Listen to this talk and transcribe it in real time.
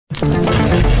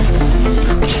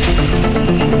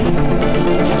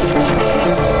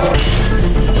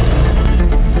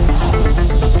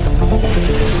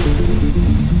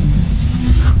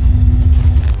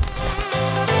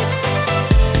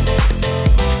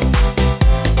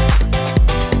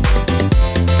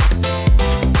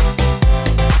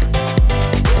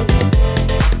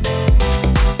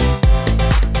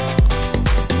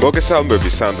მოგესალმები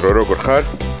სანდრო, როგორ ხარ?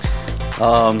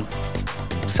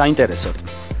 საინტერესოდ.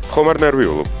 ხომ არ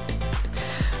ნერვიულობ?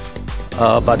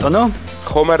 ბატონო?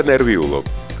 ხომ არ ნერვიულობ?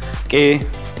 კი,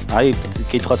 აი,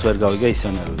 კითხვაც ვერ გავიგე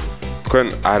ისე ნერვიულობ. თქვენ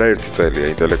არაერთი წელია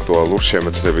ინტელექტუალურ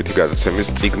შემეცნებითი გადაცემის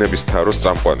წიგნების თაროს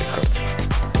წამყვანი ხართ,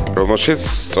 რომელშიც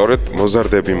სწორედ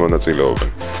მოზარდები მონაწილეობენ.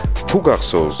 თუ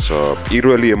გახსოვს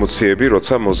პირველი ემოციები,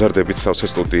 როცა მოზარდებით სავსე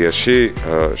სტუდიაში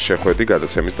შეხვედი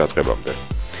გადაცემის დაწყებამდე?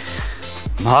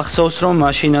 მახსოვს, რომ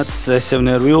მაშინაც ესე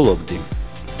ნერვიულობდი.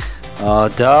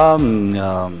 და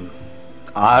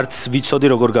არც ვიცოდი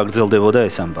როგორ გაგრძელდებოდა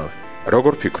ეს ამბავი.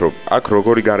 როგორ ფიქრობ, აქ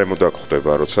როგორი გარემო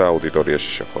დაგხვდება, როცა აუდიტორიაში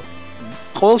შეხვარ?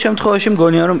 ყოველ შემთხვევაში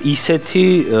მგონია, რომ ისეთი,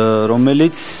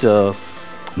 რომელიც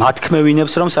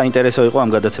მათქმევინებს, რომ საინტერესო იყო ამ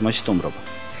გადაცემაში სტუმრობა.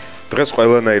 დღეს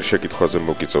ყველანაირ შეკითხვაზე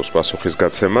მოგიწევს პასუხის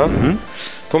გაცემა,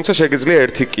 თუმცა შეგიძლია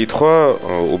ერთი კითხვა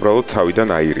უბრალოდ თავიდან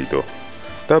აირიდო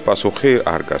და პასუხი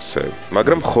არ გასცევ,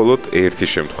 მაგრამ მხოლოდ ერთი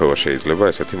შემთხვევა შეიძლება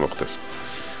ესეთი მოხდეს.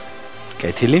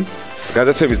 კეთილი.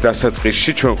 გადაცემის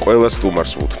დასაწყისში ჩვენ ყველა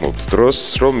სტუმარს ვუთმობთ დროს,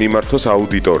 რომ მიმართოს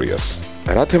აუდიტორიას.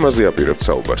 რა თემაზე აპირებთ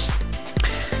საუბარს?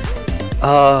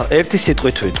 ერთი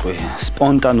სიტყვით ვიტყვი,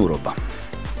 სპონტანურობა.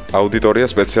 აუდიტორია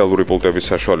სპეციალური პულტების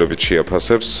საშუალებით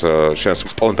შეაფასებს შენს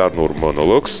სპონტანურ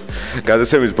მონოლოგს.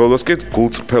 გადაცემის ბოლოს კი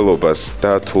გულწრფელობას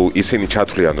და თუ ისინი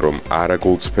ჩათვლიან, რომ არა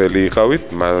გულწრფელი იყავით,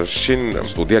 მაშინ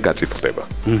სტუდია გაწიფხდება.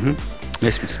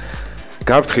 მესმის.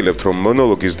 გავფრთხილებთ, რომ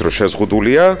მონოლოგის დრო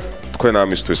შეზღუდულია, თქვენ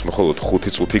ამისთვის მხოლოდ 5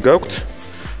 წუთი გაქვთ.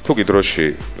 თუ კი დროში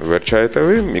ვერ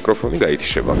ჩაეტევი, მიკროფონი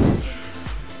გაითიშება.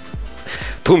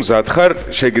 თუ მზად ხარ,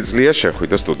 შეგიძლია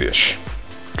შეხვიდე სტუდიაში.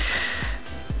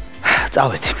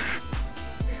 წავედი.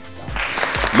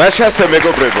 მაშასე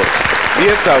მეგობრებო,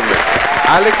 მიესალმეთ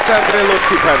ალექსანდრე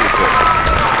ლორთქიფანიძე.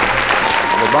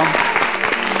 მადლობა.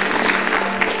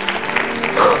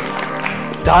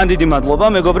 ძალიან დიდი მადლობა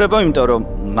მეგობრებო, იმიტომ რომ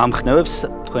მომხნევებს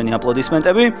თქვენი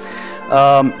აპლოდისმენტები.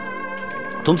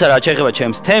 თუმცა რაც შეეხება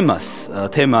ჩემს თემას,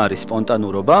 თემა არის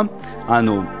სპონტანურობა,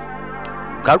 ანუ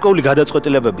გარკვეული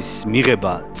გადაწყვეტილებების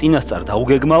მიღება წინასწარ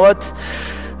დაუგეგმავად,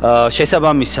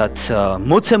 შესაბამისად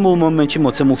მოცემულ მომენტში,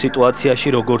 მოცემულ სიტუაციაში,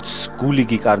 როგორც გული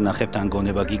გიკარნახებთ, ან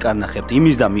გონება გიკარნახებთ,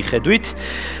 იმის და მიხედვით,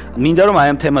 მინდა რომ აი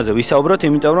ამ თემაზე ვისაუბროთ,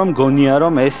 იმიტომ რომ გონია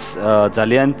რომ ეს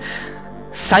ძალიან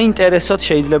საინტერესოდ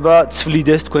შეიძლება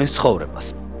ცვლიდეს თქვენს ცხოვრებას.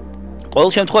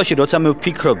 ყოველ შემთხვევაში, როცა მე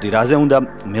ვფიქრობდი, რაზე უნდა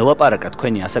მელაპარაკა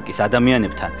თქვენი ასაკის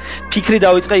ადამიანებთან, ფიქრი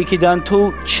დავიწყე იქიდან, თუ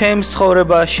ჩემს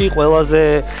ცხოვრებაში ყველაზე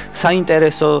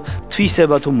საინტერესო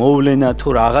თვისება თუ მოვლენა თუ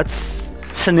რაღაც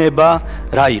ცნება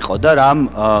რა იყო და რამ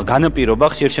განაპირობა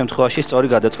ხშირ შემთხვევაში სწორი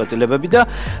გადაწყვეტილებები და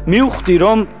მივხვდი,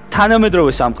 რომ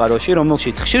თანამედროვე სამყაროში,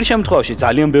 რომელშიც ხშირ შემთხვევაში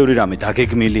ძალიან ბევრი რამე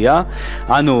დაგეგმილია,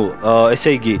 ანუ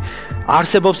ესე იგი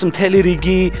არსებობს მთელი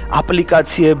რიგი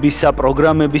აპლიკაციებისა,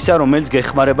 პროგრამებისა, რომელიც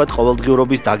გეხმარებათ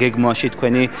ყოველდღიურობის დაგეგმვაში,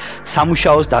 თქვენი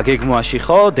სამუშაოს დაგეგმვაში,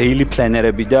 ხო, daily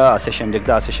planner-ები და ასე შემდეგ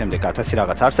და ასე შემდეგ 1000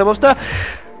 რაღაც არსებობს და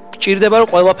ჭირდება რომ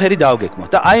ყველაფერი დავგეგმოთ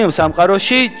და აი ამ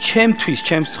სამყაროში ჩემთვის,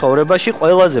 ჩემს ცხოვრებაში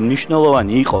ყველაზე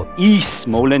მნიშვნელოვანი იყო ის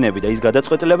მოვლენები და ის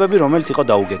გადაწყვეტილებები, რომელიც იყო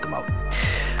დაუგეგმავ.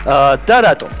 და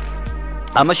რატომ?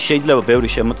 ამაში შეიძლება ბევრი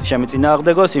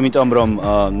შემეწინააღმდეგოს, იმიტომ რომ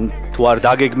თუ არ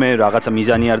დაგეგმე, რაღაცა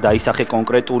მიზანი არ დაისახე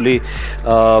კონკრეტული,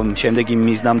 შემდეგ იმ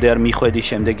მიზნამდე არ მიხვედი,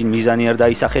 შემდეგ იმ მიზანი არ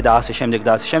დაისახე და ასე შემდეგ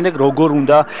და ასე შემდეგ, როგორ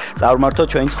უნდა წარმართოთ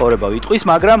ჩვენი ცხოვრება ვიტყვის,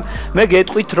 მაგრამ მე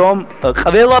გეტყვით, რომ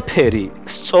ყველაფერი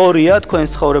სწორია თქვენს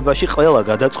ცხოვრებაში, ყველა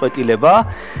გადაწყვეტილება,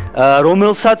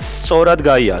 რომელსაც სწორად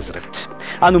გაიაზრებთ.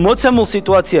 ანუ მოცემულ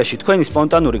სიტუაციაში თქვენი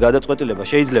სპონტანური გადაწყვეტილება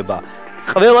შეიძლება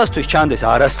ყველასთვის ჩანდეს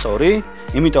არასწორი,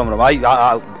 იმიტომ რომ აი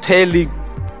მთელი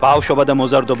ბავშვობა და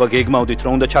მოზარდობა გეგმავდით,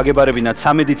 რომ უნდა ჩაგებარებინათ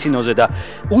სამედიცინოზე და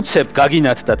უცებ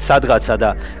გაგინათდათ სადღაცა და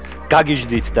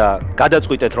გაგიჟდით და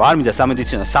გადაწყვიტეთ, რომ არ მინდა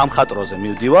სამედიცინო სამხატვროზე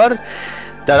მივდივარ.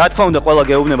 და რა თქმა უნდა, ყველა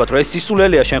გეუბნებათ, რომ ეს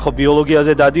სისულელეა, შენ ხო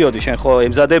ბიოლოგიაზე დადიოდი, შენ ხო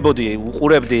ემზადებოდი,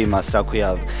 უყურებდი იმას, რა ქვია,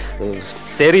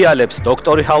 სერიალებს,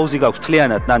 დოქტორი ჰაუსი გაქვს,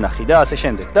 თლიანად ნანახი და ასე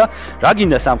შემდეგ და რა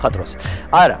გინდა სამხატვროს.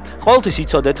 არა, ყოველთვის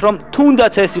იცოდეთ, რომ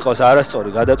თუნდაც ეს იყოს არასწორი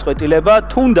გადაწყვეტილება,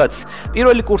 თუნდაც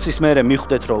პირველი კურსის მერე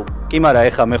მიხვდეთ, რომ კი, მაგრამ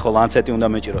ეხლა მე ხო ლანცეტი უნდა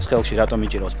მეჭიროს ხელში, რატომ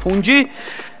მიჭიროს ფუნჯი?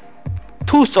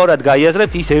 თუ სწორად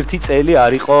გაიაზრებთ, ის ერთი წელი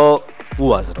არ იყო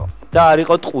უაზრო. და არ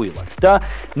იყო ტყუილად და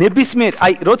ნებისმიერ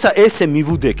აი როცა ესე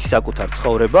მივუდექი საკუთარ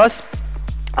ცხოვრებას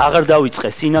აღარ დავიწყე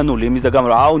სინანული იმის და გამო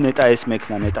აუ ნეტა ეს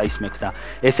მექნა ნეტა ის მექნა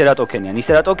ესე რატო ქენიან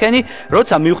ისე რატო ქენი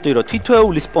როცა მივხვდი რომ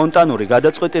თითოეული სპონტანური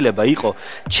გადაწყვეტილება იყო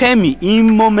ჩემი იმ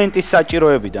მომენტის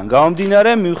საჭიროებიდან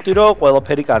გამომდინარე მივხვდი რომ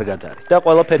ყველაფერი კარგად არის და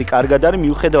ყველაფერი კარგად არის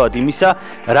მიუხედავად იმისა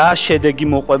რა შედეგი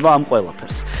მოყვება ამ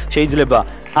ყველაფერს შეიძლება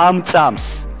ამ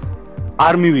წამს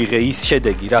არ მივიღე ის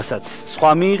შედეგი, რასაც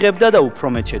სხვა მიიღებდა და უფრო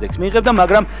მეტ შედეგს მიიღებდა,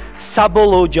 მაგრამ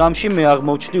საბოლოო ჯამში მე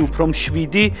აღმოჩნდი უფრო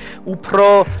მშვიდი, უფრო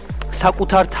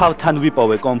საკუთარ თავთან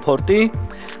ვიპოვე კომფორტი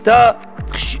და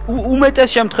უმეტეს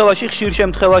შემთხვევაში, ხშირ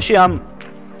შემთხვევაში ამ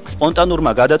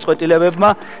სპონტანურმა გადაწყვეტილებებმა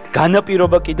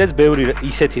განაპირობა კიდეც ბევრი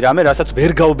ისეთი რამე, რასაც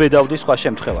ვერ გავბედავდი სხვა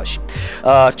შემთხვევაში.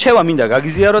 რჩევა მინდა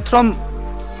გაგიზიაროთ, რომ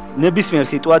ნებისმიერ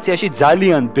სიტუაციაში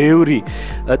ძალიან ბევრი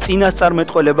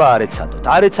წინასწარმეტყველება არ ეცადოთ.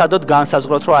 არ ეცადოთ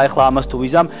განსაზღვროთ, რომ ახლა ამას თუ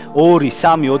ვიზამ 2,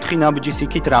 3, 4 ნაბიჯის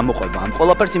იქით რა მოყვება. ამ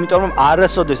ყველაფერს იმიტომ რომ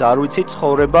არასოდეს არ ვიცი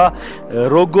ცხოვრება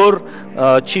როგორ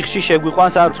ჩიხში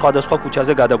შეგვიყვანს ან სხვადასხვა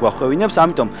ქუჩაზე გადაგვახვევინებს.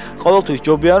 ამიტომ ყოველთვის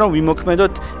ჯობია რომ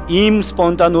ვიმოქმედოთ იმ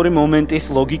სპონტანური მომენტის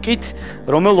ლოგიკით,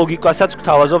 რომელ ლოგიკასაც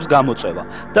გვთავაზობს გამოწვევა.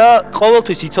 და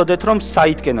ყოველთვის იცოდეთ რომ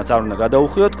საითკენაც არ უნდა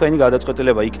გადაუხვიოთ, თქვენი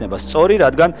გადაწყვეტილება იქნება სწორი,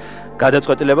 რადგან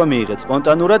გადაწყვეტილება მიიღეთ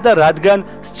სპონტანურად და რადგან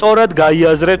სწორად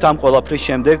გაიაზრებთ ამ ყველაფრის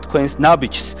შემდეგ თქვენს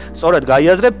ნაბიჯს. სწორად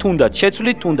გაიაზრებთ, თუნდაც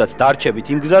შეცვლით, თუნდაც დარჩებით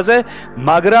იმ გზაზე,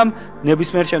 მაგრამ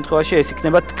ნებისმიერ შემთხვევაში ეს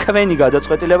იქნება თქვენი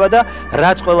გადაწყვეტილება და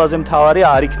რაც ყველაზე მთავარია,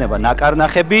 არ იქნება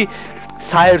ნაკარნახები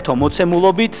საერთო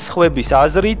მოცემულობით, სხვების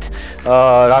აზრით,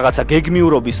 რაღაცა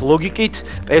გეგმიურობის ლოგიკით,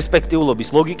 პერსპექტიულობის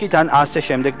ლოგიკით, ან ასე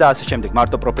შემდეგ და ასე შემდეგ.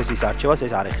 მარტო პროფესიის არჩევას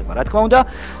ეს არ ეხება, რა თქმა უნდა.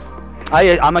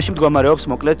 აი ამაში მდგომარეობს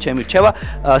მოკლედ ჩემი რჩევა.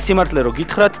 სიმართლე რო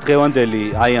გითხრათ,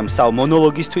 დღევანდელი აი ამ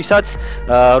მონოლოგისთვისაც,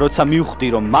 როცა მივხვდი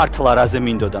რომ მართლა რაზე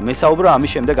მინდოდა მესაუბრო,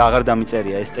 ამის შემდეგ აღარ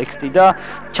დამიწერია ეს ტექსტი და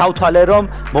ჩავთვალე რომ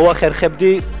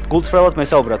მოვახერხებდი გულწრფელად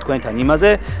მესაუბრა თქვენთან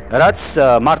იმაზე, რაც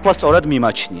მართლა სწორად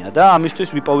მიმაჩნია და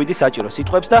ამისთვის ვიპოვიდი საჭირო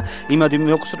სიტყვებს და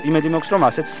იმედი მაქვს რომ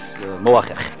ასეც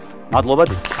მოვახერხე. მადლობა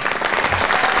დიდი.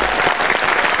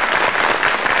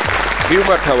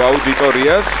 მივმართავ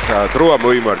აუდიტორიას, დროა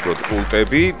მოიმარჯვოთ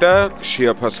პულტები და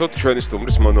შეაფასოთ ჩვენი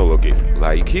სტუმრის მონოლოგი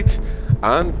ლაიქით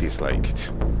ან დისლაიქით.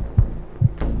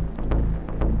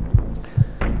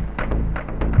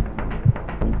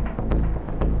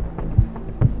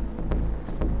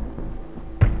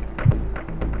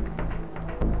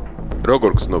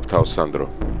 როგორ გრძნობ თავს,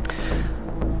 სანდრო?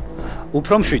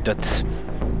 უფრო მშვიდად.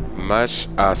 მაშ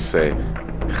ასე.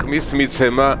 ხმის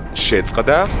მიცემა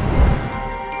შეწყდა.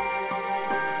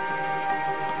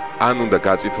 ან უნდა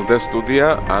გაწითლდეს სტუდია,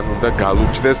 ან უნდა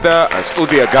გალურჯდეს და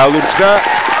სტუდია გალურჯდა,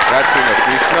 რაც იმას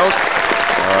ნიშნავს,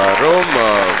 რომ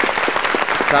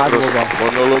სანდროს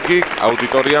მონოლოგი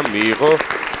აუდიტორიამ მიიღო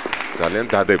ძალიან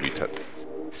დადებითად.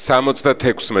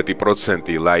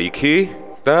 76% ლაიქი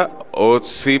და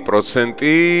 20%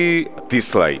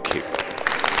 დისლაიქი.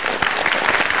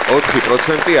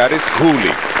 4% არის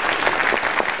გული.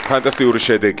 ფანტასტიკური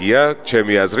შედეგია,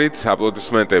 ჩემი აზრით,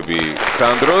 აპლოდისმენტები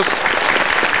სანდროს.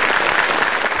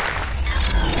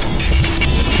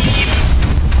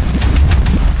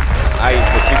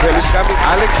 ტელესკოპი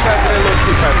ალექსანდრე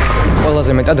ლორთქიფანიძე.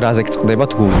 ყველაზე მეტად რაზე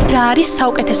გწყდებათ გული? რა არის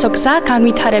საუკეთესო გზა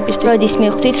განვითარებისთვის? როდის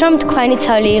მივხვდით, რომ თქვენი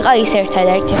ცოლი იყო ის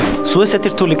ერთადერთი? სულ ესეთი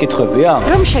რთული კითხვებია?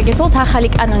 რომ შეგეძლოთ ახალი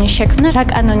კანონის შექმნა, რა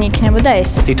კანონი იქნებოდა ეს?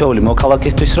 თითოეული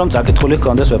მოქალაქისთვის რომ წაკითხული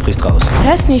ჰქონდეს ვეფხისტყაოსი.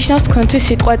 რას ნიშნავს თქვენთვის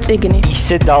სიტყვა წიგნი?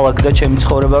 ისე დაალაგდა ჩემი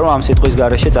ცხოვრება, რომ ამ სიტყვის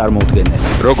გარეშე წარმოუდგენელი.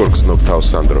 როგორ გრძნობ თავს,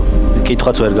 სანდრო?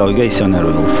 კითხვაც ვერ გავიგე, ისე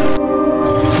ნერვიულობ.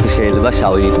 შეიძლება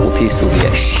შავი ყუთი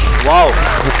სტუდიაში. ვაუ!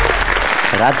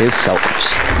 რა დევს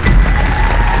საუკეთესო.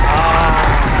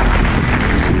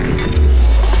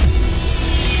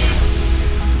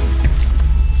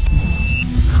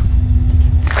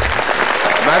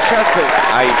 მაშასე,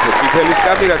 აი წითელი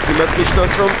სკამი რაც იმას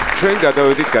ნიშნავს, რომ ჩვენ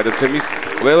გადავედით გადაცემის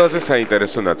ყველაზე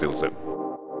საინტერესო ნაწილზე.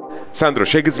 სანდრო,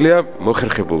 შეგიძლია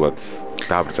მოხერხებულად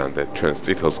დავბრძანდეთ ჩვენს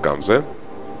წითელ სკამზე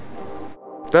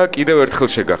და კიდევ ერთხელ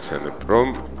შეგახსენებ, რომ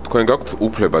თქვენ გაქვთ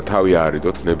უფლება თავი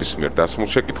აარიდოთ ნებისმიერ დასმულ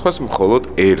შეკითხვას მხოლოდ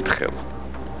ერთხელ.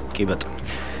 კი ბატონო.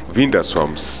 ვინ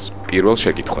დასვამს პირველ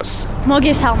შეკითხვას?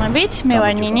 მოგესალმებით, მე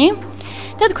ვარ ნინი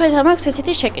და თქვენთან მაქვს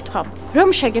ესეთი შეკითხვა. რომ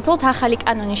შეგეძლოთ ახალი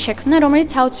კანონის შექმნა,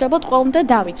 რომელიც აუცილებლად ყველამდე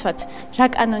დავიცვათ. რა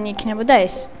კანონი იქნებოდა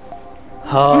ეს?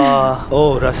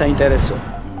 რა საინტერესო.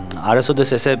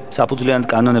 არასოდეს ესე საფუძვლიანად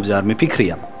კანონებზე არ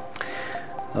მიფიქრია.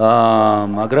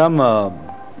 მაგრამ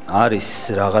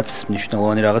არის რაღაც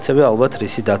მნიშვნელოვანი რაღაცები, ალბათ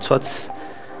რისი დაცვაც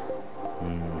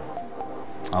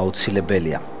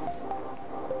აუცილებელია.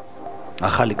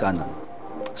 ახალი კანონი.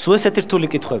 სულ ესეთი რთული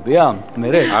კითხვებია?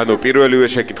 მერე? ანუ პირველივე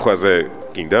შეკითხვაზე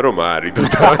გინდა რომ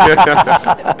აარიდოთ.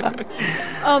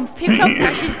 ფიქრობ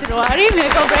თაშის დრო არის,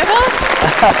 მეგობრებო?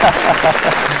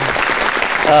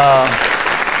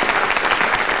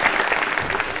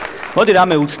 მოდი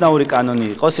რამე უცნაური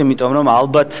კანონი იყოს, იმიტომ რომ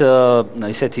ალბათ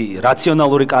ისეთი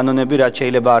რაციონალური კანონები რაც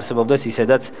შეიძლება არსებობდეს,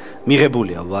 ისედაც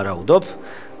მიღებულია, ვარაუდობ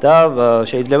და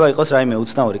შეიძლება იყოს რაიმე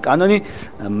უცნაური კანონი,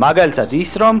 მაგალითად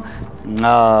ის რომ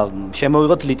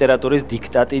შემოვიღოთ ლიტერატურის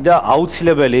დიქტატი და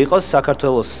აუცილებელი იყოს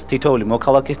საქართველოს თითოეული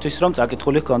მოქალაქისთვის, რომ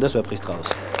წაკითხული ჰქონდეს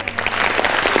ვეფხისტყაოსი.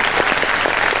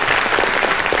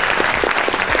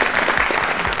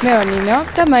 მე ვარ ნინო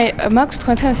და მაქვს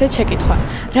თქვენთან ასეთი შეკითხვა.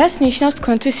 რას ნიშნავს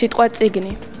თქვენთვის სიტყვა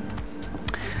წიგნი?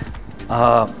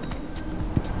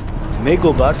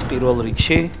 მეგობარს პირველ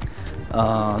რიგში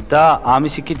და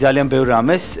ამის იქით ძალიან ბევრ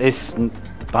რამეს ეს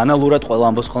ბანალურად ყველა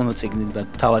ამბობს ხოლმე წიგნი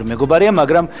თავარი მეგობარია,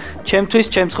 მაგრამ ჩემთვის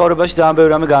ჩემ ცხოვრებაში ძალიან ბევრ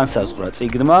რამე განსაზღვრა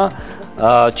წიგნმა,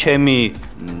 ჩემი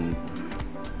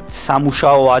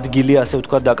სამუშაო ადგილი ასე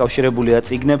ვთქვათ დაკავშირებულია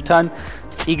წიგნებთან,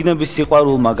 წიგნების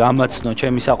სიყვარულმა გამაცნო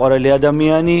ჩემი საყვარელი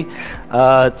ადამიანი,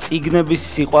 წიგნების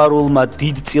სიყვარულმა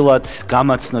დიდწილად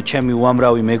გამაცნო ჩემი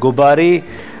უამრავი მეგობარი,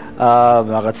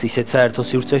 რაღაც ისეთ საერთო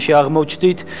სივრცეში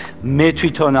აღმოჩნდით. მე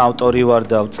თვითონ ავტორი ვარ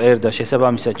და ვწერ და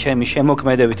შესაბამისად ჩემი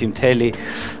შემოქმედებითი მთელი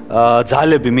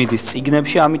ძალები მიდის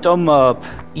წიგნებში, ამიტომ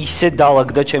ისე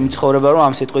დაალაგდა ჩემი ცხოვრება, რომ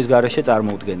ამ სიტყვის გარეშე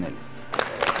წარმოუდგენელი.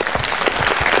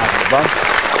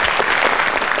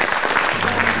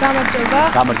 გამარჯობა.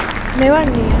 მე ვარ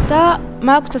ნია და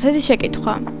მაქვს ასეთი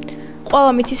შეკითხვა.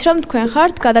 ყველა მიცის რომ თქვენ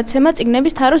ხართ გადაცემა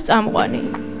წიგნების თაროს წამყვანი.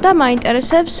 და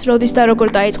მაინტერესებს, როდის და როგორ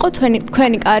დაიწყო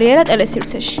თქვენი კარიერა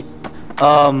ტელესივრცეში?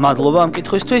 მადლობა ამ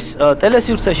კითხვისთვის.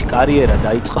 ტელესივრცეში კარიერა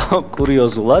დაიწყო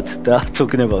კურიოზულად და თუ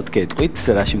გნებავთ გეტყვით,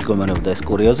 რაში მდგომარეობდა ეს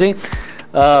კურიოზი.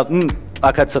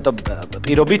 აქაც ცოტა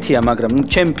პირობითია, მაგრამ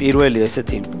ჩემი პირველი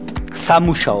ესეთი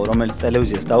სამუშაო, რომელიც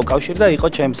ტელევიზიას დაუკავშირდა, იყო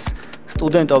ჩემს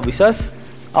სტუდენტობისას.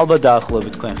 ალბათ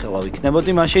დაახლოებით თქვენ ხელა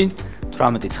ვიქნებოდი მაშინ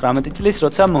 18-19 წლის,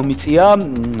 როცა მომიწია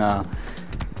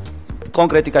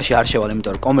კონკრეტიკაში არ შევალ,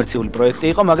 იმიტომ რომ კომერციული პროექტი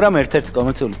იყო, მაგრამ ერთ-ერთი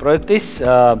კომერციული პროექტის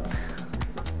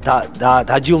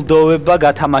დაჯილდოვება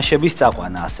გათამაშების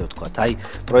წაყვანა, ასე ვთქვათ. აი,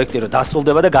 პროექტი რო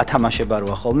დასრულდება და გათამაშება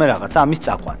როა ხოლმე რაღაცა ამის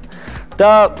წაყვანა.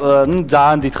 და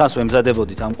ძალიან დიდხანს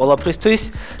ვემზადებოდით ამ ყველაფრისთვის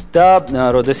და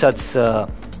როდესაც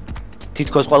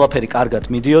თითქოს ყველაფერი კარგად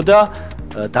მიდიოდა,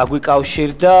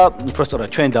 დაგვიკავშირდა, უბრალოდ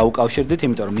ჩვენ დაუკავშირდით,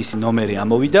 იმიტომ რომ მისი ნომერი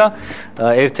ამოვიდა,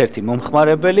 ერთ-ერთი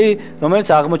მომხმარებელი, რომელიც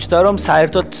აღმოჩნდა, რომ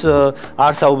საერთოდ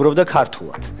არ საუბრობდა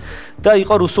ქართულად და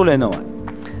იყო რუსულენოვანი.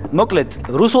 მოკლედ,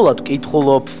 რუსულად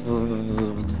ვკითხულობ,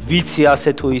 ვიცი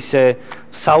ასე თუ ისე,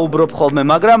 საუბრობ ხოლმე,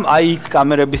 მაგრამ აი იქ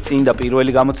კამერების წინ და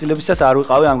პირველი გამოცდილებისას არ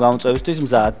ვიყავი ამ გამოწვევისთვის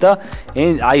მზად და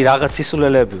აი რაღაც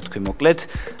სისულელეები ვთქვი, მოკლედ,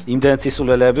 იმდენად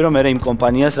სისულელეები, რომ მე იმ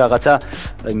კომპანიას რაღაცა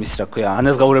იმის რა ქვია,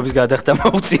 ანაზღაურების გადახდა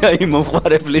მოუწია იმ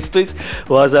მომხმარებლისთვის,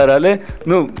 ვაზარალე.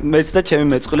 ნუ მეც და ჩემი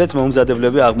მეწყვილეც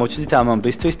მომზადებლები აღმოჩნდით ამ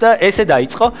ამბისთვის და ესე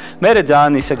დაიწყო. მე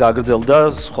ძალიან ისე გაგრძელდა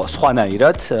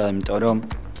სხვანაირად, იმიტომ რომ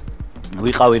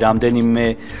ვიყავი რამდენიმე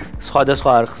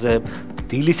სხვადასხვა არხზე,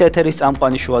 დილის ეთერის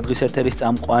წამყვანი, შუადღის ეთერის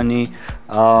წამყვანი,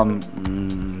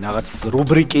 რაღაც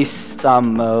რუბრიკის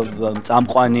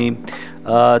წამყვანი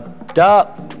და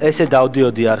ესე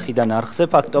დავდიოდი არხიდან არხზე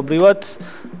ფაქტობრივად.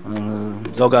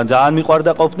 ზოგან ძალიან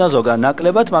მიყვარდა ყოფნა, ზოგან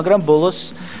ნაკლებად, მაგრამ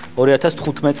ბოლოს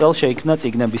 2015 წელს შეიქმნა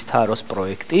წიგნების თაროს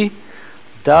პროექტი.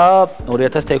 და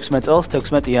 2016 წელს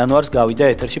 16 იანვარს გავიდა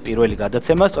ეთერში პირველი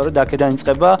გადაცემა, სწორედ აქედან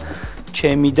იწყება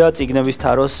ჩემი და წიგნების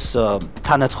თაროს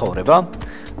თანაცხოვრება,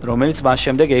 რომელიც მას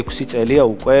შემდეგ 6 წელია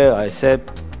უკვე ესე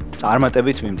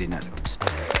წარმატებით მიმდინარეობს.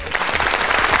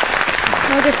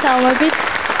 მოგესალმებით.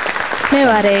 მე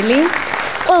ვარ ელი.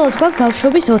 ყველას გვაქვს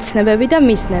ბავშვობის ოცნებები და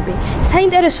მიზნები.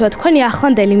 საინტერესოა თქვენი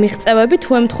ახლანდელი მიღწევები, თუ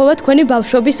ემთხვევა თქვენი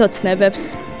ბავშვობის ოცნებებს?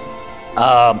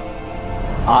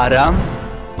 არა,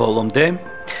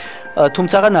 ბოლომდე.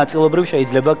 თუმცა ნაწილობრივ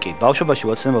შეიძლება კი. ბავშვობაში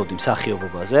ვოცნებობდი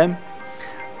მსახიობობაზე.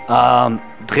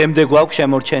 დღემდე გვაქვს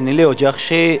შემორჩენილი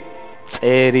ოჯახში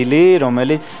წერილი,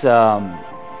 რომელიც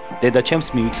დედაჩემს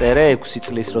მივწერე 6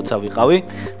 წლის როცა ვიყავი.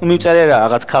 მივწერე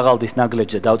რაღაც ქაღალდის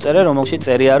ნაგლეჯზე დავწერე, რომელშიც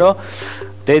წერია, რომ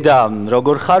დედა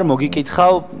როგორ ხარ,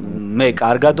 მოგიკითხავ, მე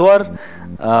კარგად ვარ.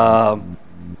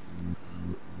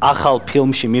 ახალ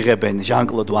ფილმში მიღებენ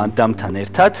ჟან-კლოდ ვან დამთან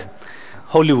ერთად.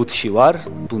 ჰოლივუდში ვარ,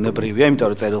 ბუნებრივია, იმიტომ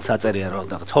რომ წერილს აწერია რომ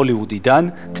რაღაც ჰოლივუდიდან,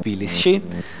 თბილისში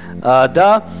და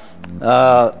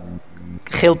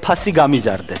ხელფასი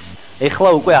გამიზარდეს. ეხლა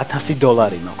უკვე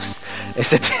 $1000 მაქვს.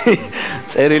 ესეთი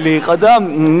წერილი იყო და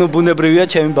ნუ ბუნებრივია,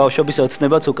 ჩემი ბავშვობის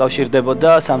ოცნებაც უკავშირდებოდა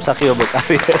სამსახიობო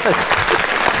კარიერას.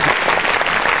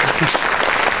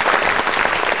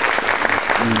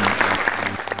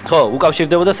 ხო,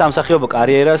 უკავშირდებოდა სამსახიობო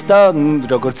კარიერას და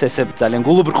როგორც ესე ძალიან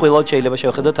გულუბრყვილად შეიძლება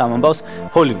შევხედოთ ამ ამბავს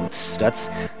ჰოლივუდს, რაც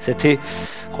ესეთი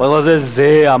ყველაზე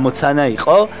ზე ამოცანა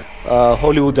იყო.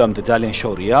 ჰოლივუდამდე ძალიან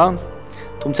შორია.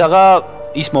 თუმცა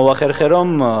ის მოვახერხე, რომ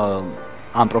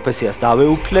ამ პროფესიას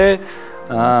დავეუფლე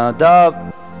და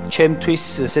ჩემთვის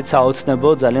ესეც საოცნებო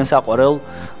ძალიან საყვარელ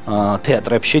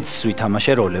თეატრებშიც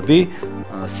ვითამაშე როლები.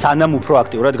 სანამ უფრო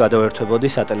აქტიურად გადავერთვებოდი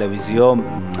სატელევიზიო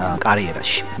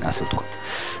კარიერაში, ასე ვთქვათ.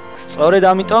 სწორედ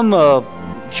ამიტომ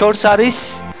შორს არის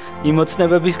იმ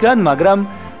ოცნებებისგან, მაგრამ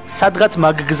სადღაც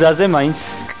მაგ გზაზე მაინც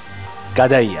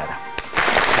გადაიარა.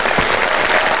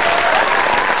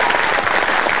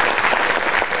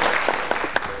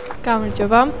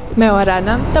 გამარჯობა, მე ვარ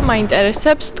ანა და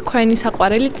მაინტერესებს თქვენი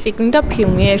საყვარელი წიგნი და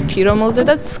ფილმი ერთი,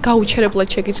 რომელზედაც გაუჩერებლად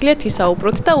შეგიძლიათ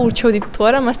ისაუბროთ და ურჩევდით თუ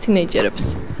არა მას თინეიჯერებს.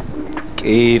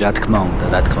 კი, რა თქმა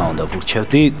უნდა,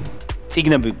 ვურჩევდი.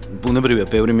 წიგნები ბუნებრივია,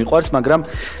 ბევრი მიყვარს, მაგრამ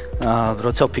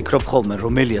როცა ვფიქრობ ხოლმე,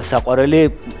 რომელია საყვარელი,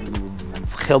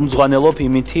 ხელმძღვანელობ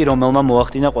იმითი, რომელმა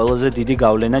მოახდინა ყველაზე დიდი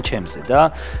გავლენა ჩემზე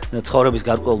და ცხოვრების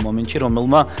გარკვეულ მომენტში,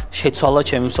 რომელმა შეცვალა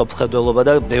ჩემი მსოფლმხედველობა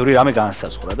და ბევრი რამე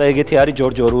განსაზღვრა და ეგეთი არის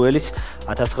ჯორჯ ორუელის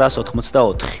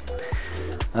 1984,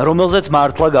 რომელზეც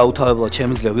მართლა გაუთავებლად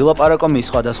შემიძლია ვილაპარაკო მის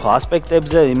სხვადასხვა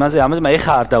ასპექტებზე, იმაზე, ამაზე,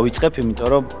 ეხა არ დავიწყებ, იმიტომ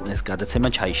რომ ეს გადაცემა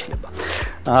ჩაიშლება.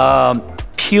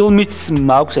 ფილმიც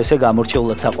მაქვს ესე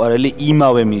გამორჩეულად საყვარელი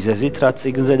იმავე მიზეზით, რაც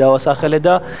წიგნზე დავასახელე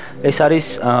და ეს არის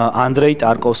ანდრეი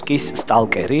ტარკოვსკის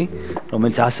სტალკერი,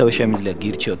 რომელიც ასევე შემიძლია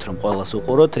გირჩიოთ, რომ ყველას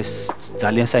უყუროთ. ეს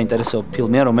ძალიან საინტერესო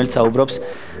ფილმია, რომელიც საუბრობს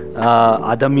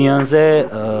ადამიანზე,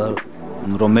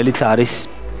 რომელიც არის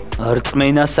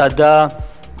რწმენასა და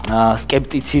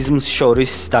სკეპტიციზმს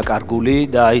შორის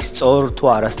დაკარგული და აი სწორ თუ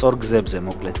არასწორ გზებზე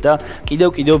მოკლედ და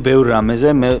კიდევ ბევრ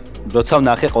რამეზე მე როცა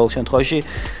ვნახე ყოველ შემთხვევაში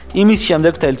იმის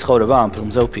შემდეგ მთელი ცხოვრება ამ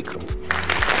ფილმზე ვფიქრობ.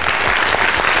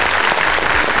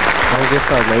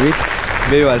 მოგესალმებით,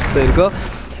 მე ვარ სერგო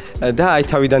და აი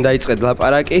თავიდან დაიწყეთ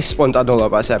ლაპარაკი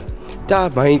სპონტანულობაზე და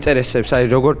მაინტერესებს აი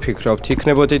როგორ ფიქრობთ,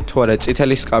 იქნებოდით თუ არა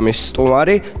წითელი სკამის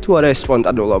სტუმარი თუ არა ეს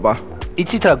სპონტანულობა?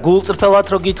 იცით რა, გულწრფელად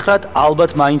რო გითხრათ,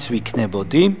 ალბათ მაინც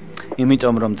ვიქნებოდი,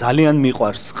 იმიტომ რომ ძალიან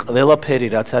მიყვარს ყველაფერი,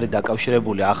 რაც არის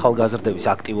დაკავშირებული ახალგაზრდების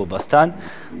აქტივობასთან,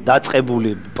 დაწყებული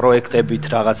პროექტებით,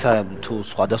 რაღაცა თუ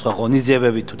სხვადასხვა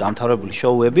ღონისძიებებით თუ დამთავრებული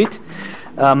შოუებით,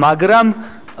 მაგრამ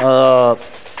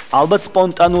ალბათ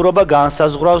სპონტანურობა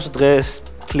განსაზღვრავს დღეს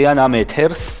მთლიან ამ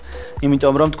ეთერს,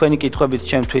 იმიტომ რომ თქვენი კითხვებით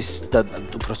ჩემთვის და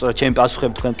უბრალოდ ჩემი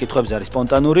პასუხები თქვენ კითხვებზე არის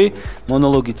სპონტანური,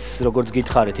 მონოლოგიც როგორც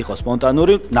გითხარით იყო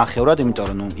სპონტანური, ნახევრად, იმიტომ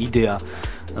რომ იდეა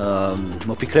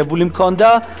მოფიქრებული მქონდა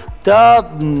და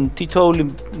თითოეული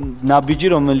ნაბიჯი,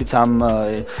 რომელიც ამ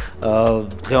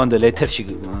დღევანდელ ეთერში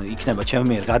იქნება ჩემი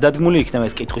მიერ გადადგმული, იქნება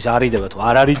ეს კითხვის არიდება თუ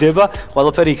არ არიდება,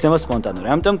 ყველაფერი იქნება სპონტანური.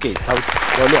 ამიტომ კი, თავის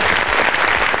როლი არის.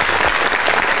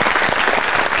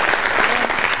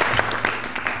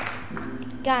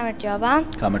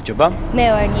 გამარჯობა. მე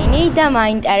ვარ ნინი და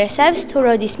მაინტერესებს თუ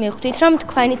როდის მიხვდით, რომ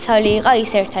თქვენი ცოლი იყო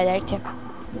ის ერთადერთი.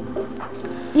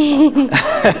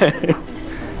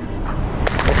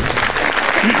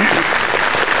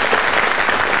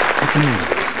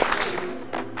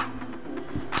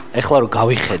 ეხლა რომ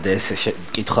გავიხედე ეს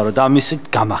კითხვა რომ და ამისით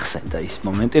გამახსენდა ის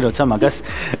მომენტი, როცა მაგას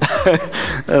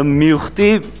მივხვდი,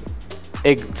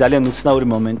 ეგ ძალიან უცნაური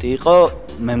მომენტი იყო.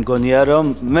 მე მგონია რომ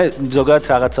მე ზოგადად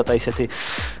რაღაც ცოტა ისეთი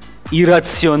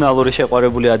ირაციონალური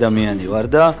შეყვარებული ადამიანი ვარ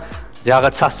და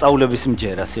რაღაც სასწავლების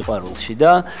მჯერა სიყვარულში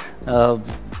და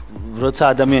როცა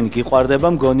ადამიანი გიყვარდება,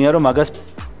 მგონია რომ მაგას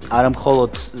არა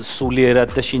მხოლოდ სულიერად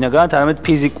და შინაგანად, არამედ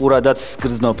ფიზიკურადაც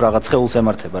გრძნობ რაღაც ხეულს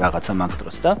ემართება რაღაცა მაგ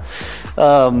დროს და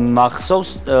მახსოვს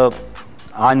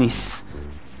ანის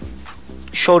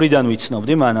შორიდან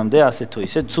ვიცნობდი მანამდე, ასე თუ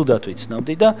ისე ცუდად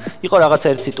ვიცნობდი და იყო რაღაცა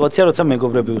ერთი სიტუაცია, როცა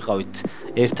მეგობრები ვიყავით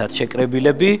ერთად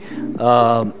შეკრებილები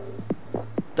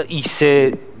და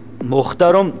ისე მოხდა,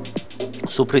 რომ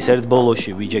სუფრის ერთ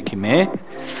ბოლოში ვიჯექი მე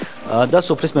და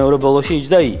სუფრის მეორე ბოლოში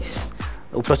იჯდა ის.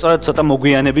 უბრალოდ ცოტა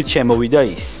მოგვიანებით შემოვიდა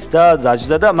ის და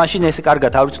დაჯდა და მაშინ ესე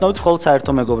კარგად არ ვიცნობთ, ხოლმე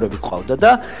საერთო მეგობრები ყავდა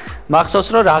და მახსოვს,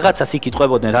 რომ რაღაცას იქ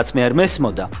იტყვებოდნენ, რაც მე არ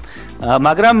მესმოდა,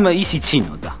 მაგრამ ის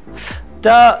იცინოდა.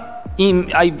 და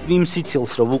იმ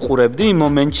სიცილს რო ვუყურებდი იმ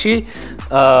მომენტში,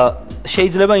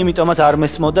 შეიძლება იმიტომაც არ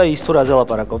მესმოდა ის თუ რაზე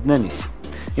ლაპარაკობდნენ ისი.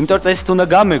 იმიტომ რომ წესით უნდა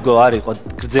გამეგო, არ იყო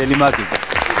გრძელი მაგიდა.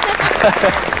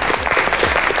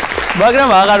 მაგრამ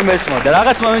აღარ მესმოდა.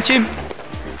 რაღაც მომენტში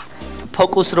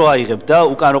ფოკუს რო აიღებ და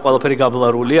უკან რო ყველაფერი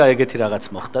გაბლარულია, ეგეთი რაღაც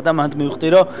მოხდა და მანდ მივხვდი,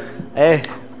 რომ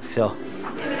всё.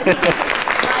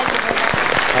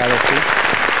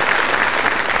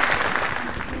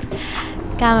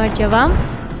 გამარჯობა.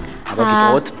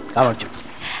 გამარჯობა.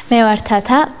 მე ვარ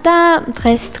თათა და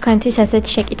დღეს თქვენთვის ასეთი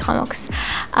შეკითხვა მაქვს.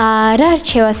 რა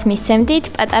რჩევას მისცემდით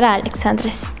პატარა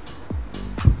ალექსანდრეს?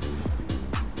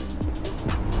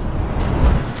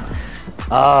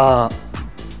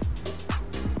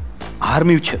 არ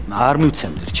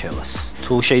მივცემდი რჩევას.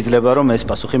 თუ შეიძლება რომ ეს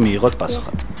პასუხი მიიღოთ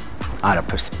პასუხად.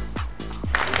 არაფერს.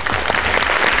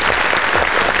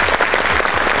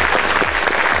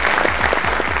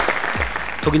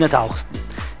 თუ გინდათ ავხსნი.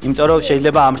 იმიტომ რომ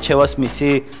შეიძლება ამ რჩევას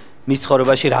მის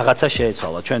ცხოვრებაში რაღაცა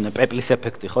შეეცვალა. ჩვენ პეპლის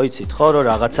ეფექტი ხო იცით ხო, რომ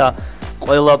რაღაცა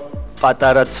ყველა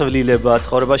პატარა ცვლილება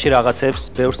ცხოვრებაში რაღაცებს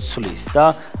ბევრს ცვლის და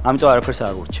ამიტომ არაფერს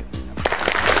არ ურჩევ.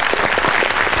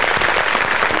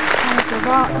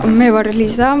 მე ვარ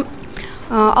ლიზა.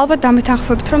 ალბათ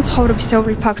დამეთანხმებით, რომ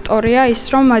ცხოვრებისეული ფაქტორია ის,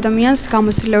 რომ ადამიანს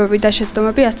გამოცდილებები და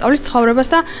შეცდომები ასწავლის ცხოვრებას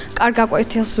და კარგ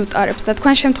გაკვეთილს უტარებს და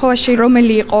თქვენ შემთხვევაში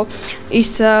რომელი იყო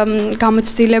ის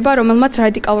გამოცდილება, რომელმაც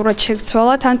რადიკალურად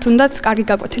შეცვალათ, ან თუნდაც კარგი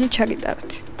გაკვეთილი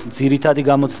ჩაგიტარეთ? ძირითადი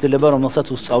გამოცდილება, რომელსაც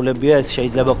უსწავლებია, ეს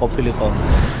შეიძლება ყოფილიყო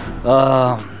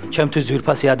ჩემთვის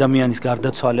ძვირფასი ადამიანის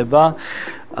გარდაცვალება.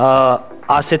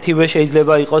 ასეთივე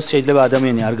შეიძლება იყოს, შეიძლება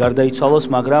ადამიანი არ გარდაიცვალოს,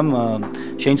 მაგრამ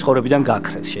შენი ცხოვრებიდან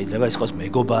გაქრეს. შეიძლება ის იყოს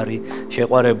მეგობარი,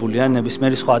 შეყვარებული ან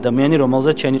ნებისმიერი სხვა ადამიანი,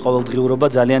 რომელზეც შენი ყოველდღიურობა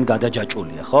ძალიან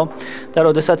გადაჯაჭვულია, ხო? და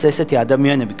როდესაც ესეთი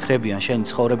ადამიანები ქრებიან შენი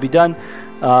ცხოვრებიდან,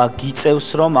 გიწევს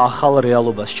რომ ახალ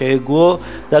რეალობას შეეგუო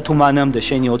და თუ მანამდე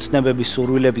შენი ოცნებები,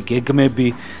 სურვილები, გეგმები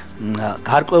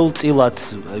გარკვეულწილად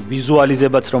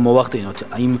ვიზუალიზებაც რომ მოვახდინოთ,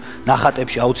 იმ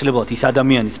ნახატებში აუცილებლად ის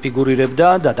ადამიანის ფიგურირებდა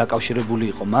და დაკავშირებული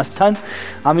იყო მასთან.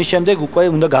 ამის შემდეგ უკვე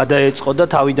უნდა გადაეწყო და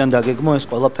თავიდან დაგეგმო ეს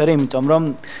ყველაფერი, იმიტომ რომ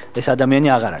ეს ადამიანი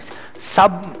აღარ არის.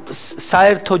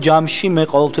 საერთო ჯამში მე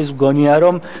ყოველთვის მგონია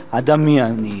რომ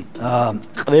ადამიანი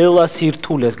ყველა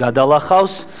სირთულეს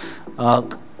გადალახავს,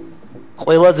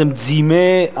 ყველაზე მძიმე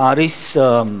არის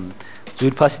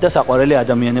ძვირფასი და საყვარელი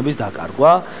ადამიანების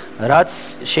დაკარგვა, რაც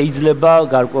შეიძლება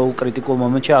გარკვეულ კრიტიკულ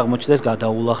მომენტში აღმოჩნდეს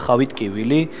გადაულახავით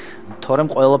კივილი, თორემ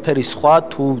ყველაფერი სხვა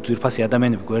თუ ძვირფასი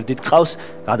ადამიანები გვერდით ყავს,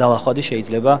 გადალახვადი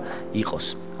შეიძლება იყოს.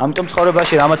 ამიტომ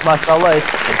ცხოვრებაში რამაც მასწავლა ეს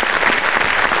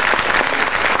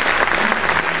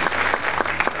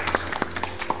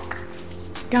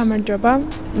გამარჯობა,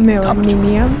 მე ვარ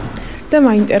ნინია და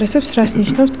მაინტერესებს რას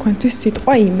ნიშნავს თქვენთვის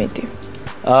სიტყვა იმედი.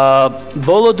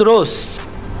 ბოლო დროს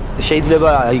შეიძლება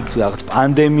რაღაც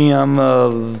პანდემიამ,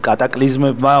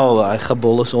 კატაკლიზმებმა, ახლა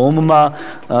ბოლოს ომმა,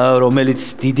 რომელიც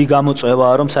დიდი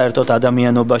გამოწვევაა, რომ საერთოდ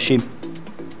ადამიანობაში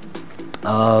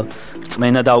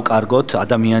რწმენა დავკარგოთ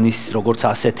ადამიანის როგორც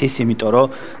ასეთის, იმიტომ რომ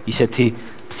ისეთი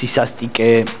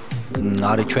სისასტიკე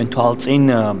არის ჩვენ თვალწინ,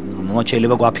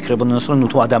 შეიძლება გვაფიქრებოდეს, რომ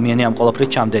თუ ადამიანი ამ ყველაფრის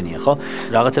ჩამდენია, ხო?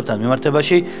 რაღაცებთან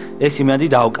მიმართებაში ეს იმედი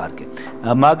დავკარგე.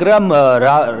 მაგრამ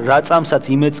რა წამსაც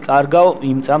იმედს კარგავ,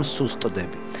 იმ წამს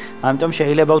სუსტდები. ამიტომ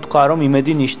შეიძლება ვთქვა, რომ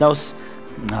იმედი ნიშნავს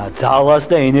ძალას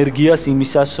და ენერგიას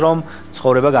იმისას, რომ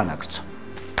ცხოვრება განაგრძო.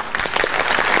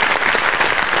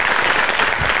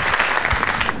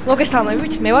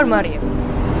 მოგესალმებით, მე ვარ მარია.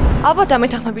 ალბათ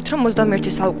დამეთანხმებით, რომ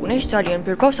 21 საუკუნეში ძალიან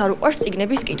ბევრ ბავშვს არ უყვარს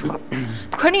წიგნების კითხვა.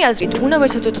 თქვენი აზრით, უნდა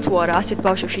ვეცადოთ თუ არა ასეთ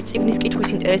ბავშვებში წიგნის კითხვის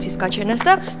ინტერესის გაჩენას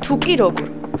და თუ კი როგორ?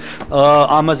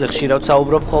 ამაზე ხშირად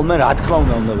საუბრობ ხოლმე, რა თქმა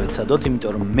უნდა ვეცადოთ,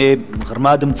 იმიტომ რომ მე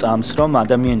ღრმად მწამს, რომ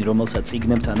ადამიანი, რომელსაც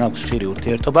წიგნებთან აქვს ხშირი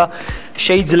ურთიერთობა,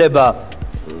 შეიძლება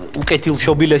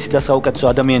უკეთილშობილესი და საუკეთესო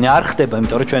ადამიანი არ ხდება,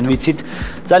 იმიტომ რომ ჩვენ ვიცით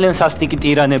ძალიან სასტიკი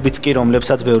ტირანებიც კი,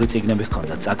 რომლებსაც ბევრი წიგნები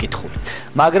ჰქონდათ წაკითხული.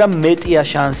 მაგრამ მეტია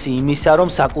შანსი იმისა, რომ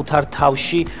საკუთარ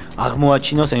თავში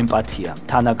აღმოაჩინოს ემპათია,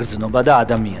 თანაგრძნობა და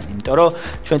ადამიანი. იმიტომ რომ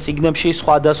ჩვენ წიგნებში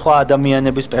სხვადასხვა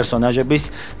ადამიანების, პერსონაჟების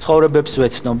ცხოვრებებს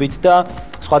ვეცნობით და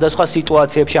სხვადასხვა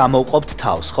სიტუაციებში ამოვყოფთ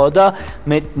თავს, ხო? და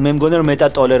მე მგონი რომ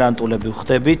მეტად ტოლერანტულები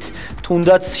ვხდებით,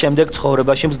 თუნდაც შემდეგ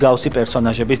ცხოვრებაში მსგავსი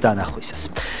პერსონაჟების დანახვისას.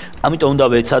 ამიტომ უნდა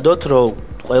ვეცადოთ, რომ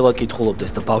ყველა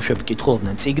კითხულობდეს და ბავშვები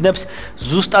კითხულობდნენ წიგნებს,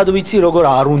 ზუსტად ვიცი, როგორ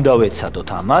არ უნდა ვეცადოთ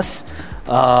ამას.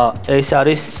 ეს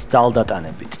არის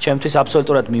ძალდატანებით. ჩემთვის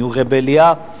აბსოლუტურად მიუღებელია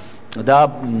და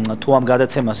თუ ამ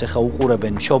გადაცემას ახლა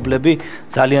უყურებენ მშობლები,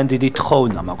 ძალიან დიდი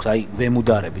თხოვნა მაქვს, აი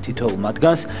ვემუდარები თითოეულ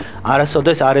მათგანს,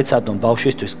 არასოდეს არ ეცადონ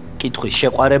ბავშვისთვის კითხვის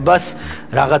შეყვარებას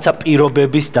რაღაცა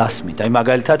პირობების დასმით. აი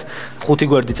მაგალითად 5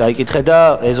 გვერდი წაიკითხე და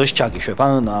ეზოში ჩაგიშვებ,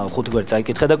 ან 5 გვერდი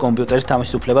წაიკითხე და კომპიუტერის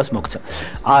თამაშის უფლებას მოგცე.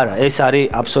 არა, ეს არის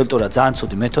აბსოლუტურად ძალიან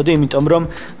ცუდი მეთოდი, იმიტომ რომ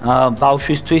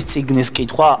ბავშვისთვის წიგნის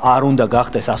კითხვა არ უნდა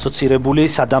გახდეს ასოცირებული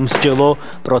სადამსჯელო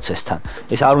პროცესთან.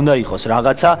 ეს არ უნდა იყოს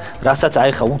რაღაცა, რასაც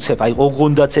აი ხა უცებ, აი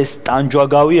ოღონდაც ეს ტანჯვა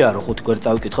გავიარო 5 გვერდი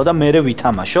წავიკითხო და მერე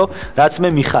ვითამაშო, რაც მე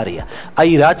მიხარია. აი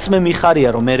რაც მე მიხარია,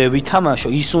 რომ მერე ვითამაშო,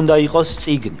 ის უნდა იყოს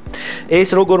წიგნი.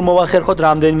 ეს როგორ მოვახერხოთ,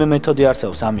 რამდენიმე მეთოდი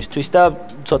არსებობს ამისთვის და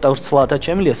ცოტა ვრცლადაც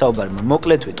შემიძლია საუბარი,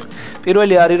 მოკლედ ვიტყვი.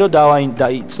 პირველი არის, რომ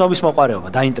ცნობის მოყარეობა,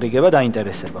 დაინტრიგება,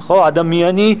 დაინტერესება, ხო?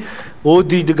 ადამიანი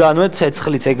ოდითგანვე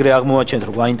ცეცხლიც ეგრე აღმოაჩენთ,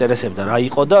 რომ გაინტერესებდა რა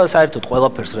იყო და საერთოდ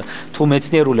ყველაფერს თუ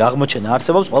მეცნიერული აღმოჩენა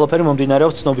არსებობს, ყველაფერი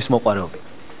მომდინარეობს ცნობის მოყარეობიდან.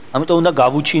 ამიტომ უნდა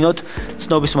გავუჩინოთ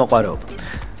ცნობის მოყარეობა.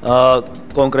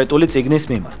 კონკრეტული წიგნის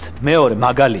მიმართ. მეორე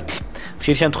მაგალითი.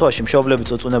 ხშირ შემთხვევაში მშობლები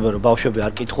წუწუნებენ, რომ ბავშვები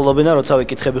არ კითხულობენ და როცა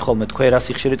ვიკითხები ხოლმე თქვენ რა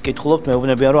სიხშირით კითხულობთ,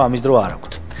 მეუბნებიან, რომ ამის დრო არ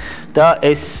აქვთ. და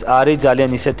ეს არის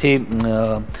ძალიან ისეთი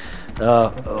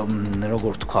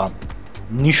როგორ თქვა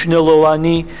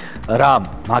ნიშნულოვანი რამ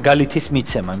მაგალითის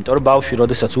მიცემა, იმიტომ რომ ბავშვი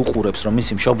როდესაც უყურებს რომ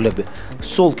მისი მშობლები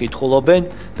სულ კითხულობენ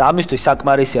და ამისთვის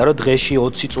საკმარისია რომ დღეში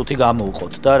 20 წუთი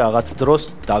გამოვყოთ და რაღაც დროს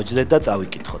დავჯდეთ და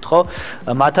წავიკითხოთ, ხო?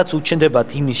 მათაც უჩნდებათ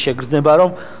იმის შეგრძნება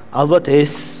რომ ალბათ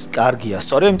ეს კარგია,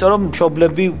 სწორედ იმიტომ რომ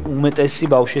მშობლები უმეტესი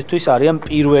ბავშვისთვის არიან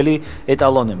პირველი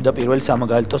ეტალონები და პირველი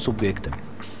სამაგალითო სუბიექტები.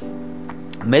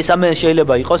 მესამე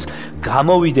შეიძლება იყოს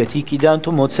გამოვიდეთ იქიდან თუ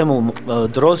მოცემულ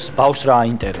დროს ბავშვს რა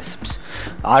აინტერესებს.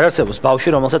 არ არსებობს ბავშვი,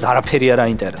 რომელსაც არაფერი არ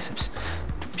აინტერესებს.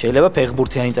 შეიძლება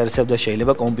ფეხბურთი აინტერესებდეს,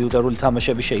 შეიძლება კომპიუტერული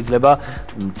თამაშები, შეიძლება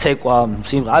ცეკვა,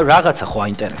 რაღაცა ხო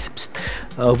აინტერესებს.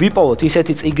 ვიპოვოთ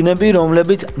ისეთი წიგნები,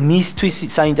 რომლებიც მისთვის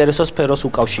საინტერესო სფეროს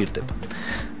უკავშირდება.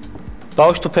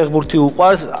 ბავშვს თუ ფეხბურთი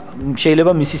უყვარს,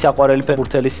 შეიძლება მისი საყვარელი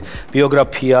ფეხბურთელის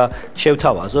ბიოგრაფია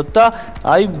შევთავაზოთ და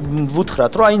აი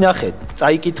ვუთხრათ, რომ აი ნახეთ,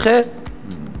 წაიკითხე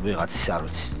ვიღაცის არ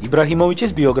ვიცი,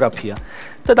 იბრაჰიმოვიჩის ბიოგრაფია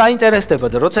და დაინტერესდება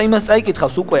და როცა იმას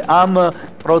წაიკითხავს, უკვე ამ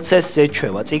პროცესს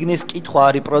ეჩვევა. წიგნის კითხვა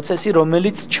არის პროცესი,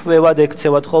 რომელიც ჩვევად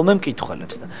ექცევათ ხოლმე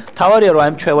მკითხველებს და თავარია რომ აი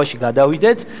ამ ჩვევაში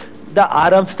გადავიდეთ და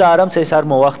არამც ეს არ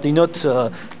მოვახდინოთ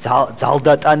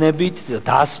ძალდატანებით,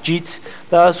 დასჯით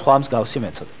და სხვა მსგავსი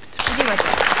მეთოდებით.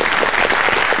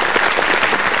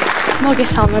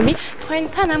 მოგესალმებით.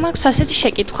 თქვენთან ამაქვს ასეთი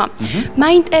შეკითხვა.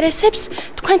 მაინტერესებს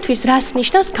თქვენთვის რას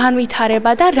ნიშნავს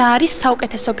განვითარება და რა არის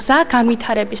საუკეთესო გზა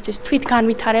განვითარებისთვის, თვით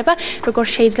განვითარება, როგორ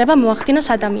შეიძლება მოახდინოს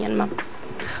ადამიანმა?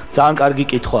 ძალიან კარგი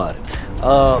კითხვა არის.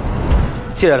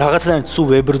 იცი რა, რაღაცნაირად სულ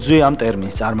ვებრძვი ამ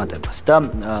ტერმინს წარმატებას და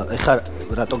ეხლა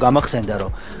რატო გამახსენდა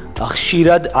რომ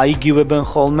ხშირად აიგივებენ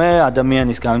ხოლმე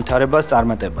ადამიანის განვითარებას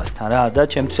წარმატებასთან რა და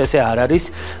ჩემთვის ესე არ არის.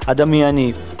 ადამიანი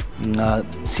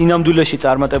სინამდვილეში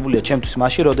წარმატებულია ჩემთვის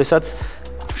მაშინ, როდესაც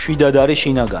შვიდად არის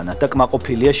შინაგანად და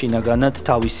კმაყოფილია შინაგანად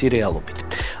თავისი რეალობით.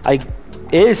 აი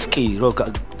ეს კი რომ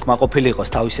კმაყოფილი იყოს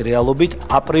თავისი რეალობით,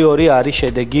 აპრიორი არის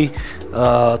შედეგი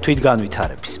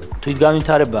თვითგანვითარების.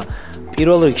 თვითგანვითარება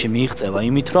პირველ რიგში მიიღწევა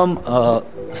იმით, რომ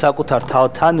საკუთარ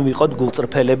თავთან ვიყოთ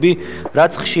გულწრფელები,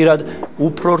 რაც ხშირად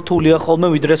უფრო რთულია ხოლმე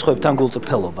ვიდრე სხვებთან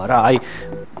გულწრფელობა რა. აი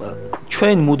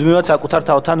ჩვენ მუდმივად საკუთარ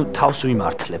თავთან თავს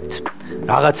ვიმართლებთ.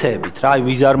 რაღაცეებით რა, აი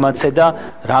ვიზარმაცე და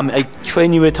რამე, აი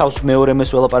ჩვენივე თავს მეორემეს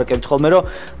ველაპარაკებთ ხოლმე, რომ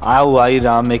აი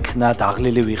რამ ექნა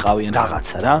დაღლილი ვიყავი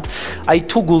რაღაცა რა. აი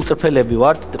თუ გულწრფელები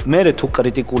ვართ, მერე თუ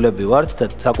კრიტიკულები ვართ და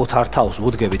საკუთარ თავს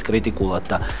ვუდგებით კრიტიკულად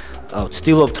და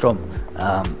ვცდილობთ რომ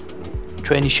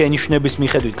ჩვენი შენიშვნების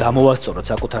მიხედვით გამოვასწოროთ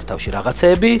საკუთარ თავში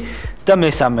რაღაცეები და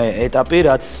მესამე ეტაპი,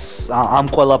 რაც ამ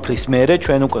ყველაფრის მერე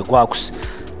ჩვენ უკვე გვაქვს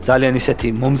ძალიან ისეთი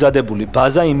მომზადებული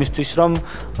ბაზა იმისთვის, რომ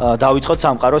დავიწყოთ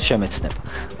სამყაროს შემეცნება.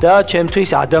 და ჩემთვის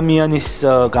ადამიანის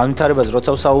განვითარებაზე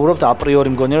როცა ვსაუბრობთ, აპრიორი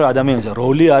მგონია, რომ ადამიანის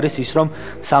როლი არის ის, რომ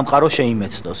სამყარო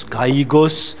შეიმეცნოს,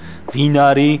 გაიგოს, ვინ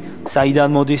არის, საიდან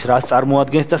მოდის, რას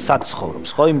წარმოადგენს და სად ცხოვრობს,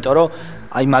 ხო? იმიტომ რომ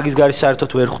აი მაგის გარშე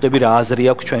საერთოდ ვერ ხვდები რა აზრი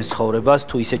აქვს ჩვენს ცხოვრებას,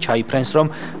 თუ ისე ჩაიფრენს, რომ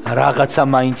რაღაცა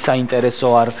მაინც საინტერესო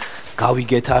არ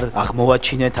გავიგეთ, არ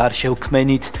აღმოვაჩინეთ, არ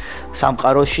შევქმენით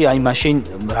სამყაროში, აი მაშინ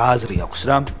რა აზრი აქვს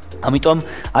რა. ამიტომ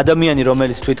ადამიანი,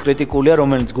 რომელიც თვითკრიტიკულია,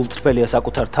 რომელიც გულწრფელია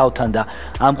საკუთარ თავთან და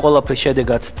ამ ყველაფრის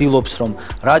შედეგად ცდილობს, რომ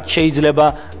რაც შეიძლება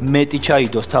მეტი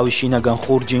ჩაიდოს თავის შინაგან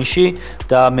ხურჯინში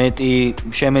და მეტი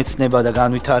შემეცნება და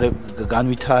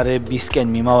განვითარებისკენ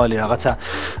მიმავალი რაღაცა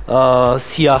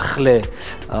სიახლე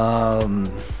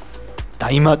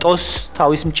დაიმატოს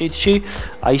თავის მჭიდში,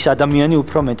 აი ეს ადამიანი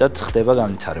უფრო მეტად ხდება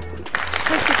განვითარებული.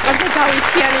 ეს სიტყვაზე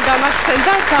დავითიანი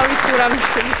გამახსენდა, დავით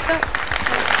ურამიშვილის და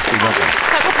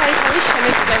საკუთარი თავის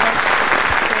შემეცნება.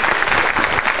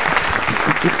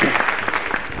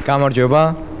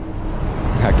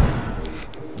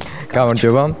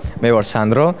 გამარჯობა, მე ვარ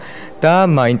სანდრო და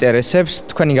მაინტერესებს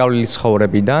თქვენი გავლილი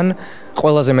ცხოვრებიდან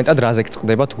ყველაზე მეტად რაზე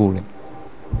გწყდებათ გული?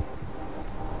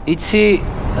 იცი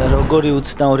როგორი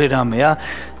უცნაური რამეა,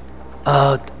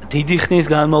 დიდი ხნის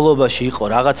განმავლობაში იყო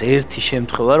რაღაც ერთი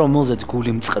შემთხვევა, რომელზეც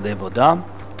გული მწყდებოდა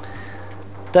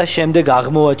და შემდეგ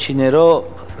აღმოვაჩინე,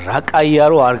 რომ რა კაია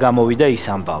რომ არ გამოვიდა ის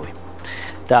ამბავი.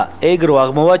 და ეგ რო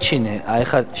აღმოვაჩინე, აი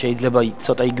ხა შეიძლება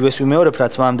ცოტა იგივეს ვიმეორებ,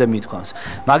 რაც მანამდე მithქვამს.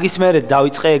 მაგის მერე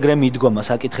დავიწყე ეგრე მიდგომა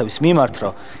საკითხების მიმართ,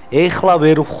 რომ ეხლა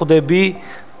ვერ ვხვდები,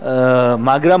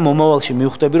 მაგრამ მომავალში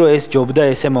მივხვდები, რომ ეს ჯობდა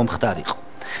ესე მომხდარიყო.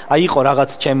 აი იყო რაღაც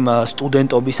ჩემ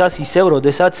სტუდენტობისას ისევ,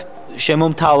 როდესაც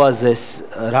შემომთავაზეს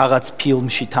რაღაც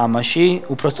ფილმში თამაში,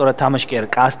 უпростоრად თამაში კი არა,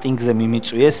 კასტინგზე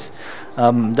მიმიწვიეს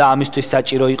და ამისთვის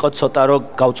საჭირო იყო ცოტა რომ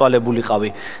გავწვალებულიყავი.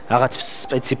 რაღაც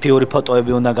სპეციფიური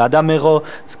ფოტოები უნდა გადამეღო,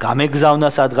 გამეგზავნა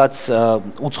სადღაც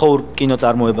უცხოურ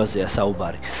კინოწარმოებაზეა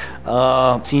საუბარი.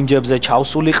 სინჯებზე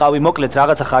ჩავსულიყავი, მოკლედ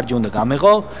რაღაცა ხარჯი უნდა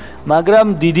გამეღო, მაგრამ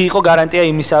დიდი იყო გარანტია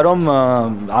იმისა, რომ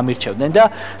ამირჩევდნენ და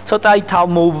ცოტა აი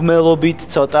თავმოუბრმელობით,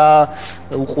 ცოტა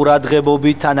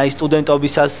უყურადღებობით, ან აი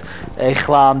სტუდენტობისას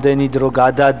ეხლა ამდენი დრო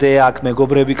გადადე, აქ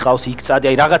მეგობრები ყავს, იქ წადი,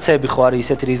 აი რაღაცეები ხო არის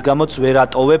ისეთი რის გამოც ვერ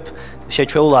ატოვებ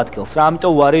შეჩვეულ ადგილს რა,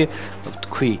 ამიტომ ვარი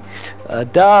თქვი.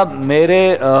 და მე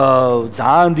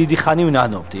ძალიან დიდი ხანი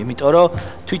ვნანობდი, იმიტომ რომ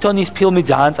თვითონ ის ფილმი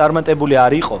ძალიან წარმატებული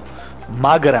არ იყო,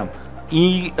 მაგრამ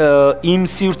იმ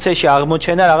სივრცეში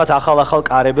აღმოჩენა რაღაც ახალ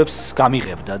კარებებს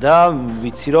გამიღებდა და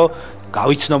ვიცი რომ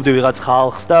გავიცნობდი ვიღაც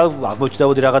ხალხს და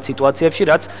აღმოჩნდებოდი რაღაც სიტუაციებში,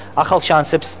 რაც ახალ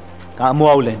შანსებს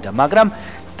გამოავლენდა, მაგრამ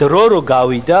დრო რო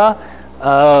გავიდა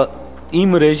იმ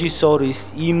რეჟისორის,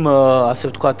 იმ ასე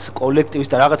ვთქვათ, კოლექტივის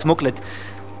და რაღაც მოკლედ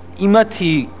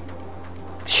იმათი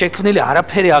შექმნილი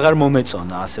არაფერი აღარ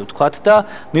მომეწონა, ასე ვთქვათ და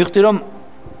მივხვდი რომ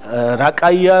რა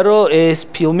კაია რომ ეს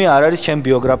ფილმი არ არის ჩემ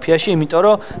ბიოგრაფიაში, იმიტომ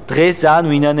რომ დღეს ძალიან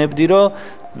ვინანებდი რომ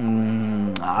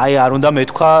აი არ უნდა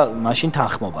მეთქვა მაშინ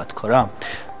თანხმობა თქო რა.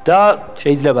 და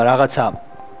შეიძლება რაღაცა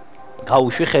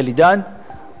გავუშვი ხელიდან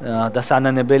და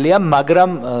სანანებელია, მაგრამ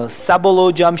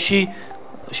საბოლოო ჯამში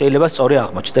შეიძლება სწორი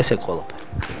აღმოჩნდეს ეგ ყველაფერი.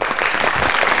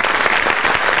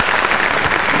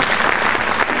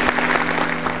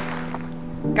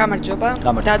 გამარჯობა,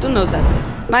 დადუ ნოზაძე.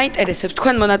 მაინტერესებს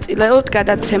თქვენ მონაწილეობთ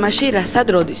გადაცემაში რასად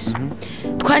როდის?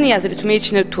 თქვენი აზრით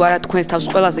მიიჩნევთ თუ არა თქვენს თავს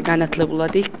ყველაზე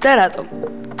განათლებლად იქ და რატომ?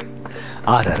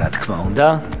 არა, რა თქმა უნდა.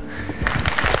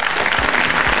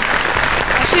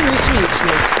 მაშინ ვის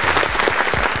მიიჩნევთ?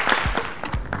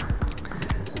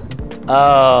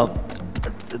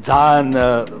 ძალიან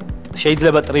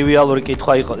შეიძლება ტრივიალური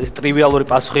კითხვა იყოს, ეს ტრივიალური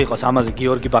პასუხი იყოს ამაზე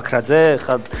გიორგი ბაქრაძე,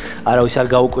 ხა არავის არ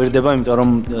გაუკვირდება, იმიტომ რომ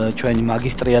ჩვენი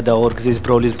მაგისტრია და ორგზის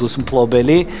ბროლის ბლუს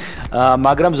მფლობელი,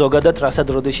 მაგრამ ზოგადად რასად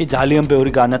როდეში ძალიან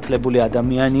ბევრი განათლებული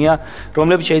ადამიანია,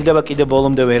 რომლებიც შეიძლება კიდე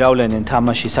ბოლომდე ვერ ავლენენ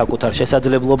თამაშის საკუთარ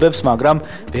შესაძლებლობებს, მაგრამ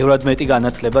ბევრად მეტი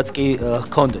განათლებაც კი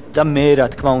ჰქონდეთ და მე რა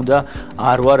თქმა უნდა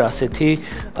არ ვარ ასეთი,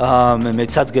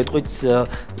 მეცაც გეტყვით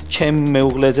ჩემ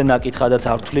მეუღლეზე ნაკითხადაც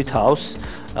არ ვთვლი თავს,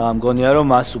 მგონია რომ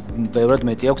მას ბევრად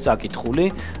მეტი აქვს წაკითხული,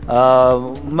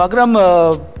 მაგრამ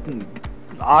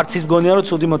არც ის მგონია რომ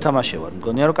ცუდი მოთამაშე ვარ,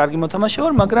 მგონია რომ კარგი მოთამაშე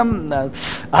ვარ, მაგრამ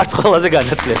არც ყველაზე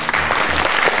განათლებული.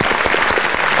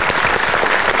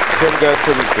 თქვენ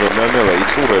გადაცემით რომ ნანელა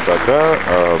იწურება და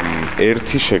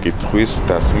ერთი შეკითხვის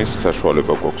დასმის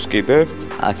საშუალება გვაქვს კიდე.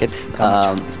 აქეთ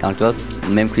გამარჯობა,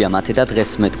 მე მქვია მათე და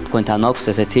დღეს მე თქვენთან მაქვს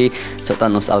ესეთი ცოტა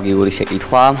ნოსტალგიური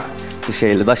შეკითხვა. თუ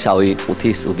შეიძლება შავი ყუთი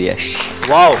სტუდიაში.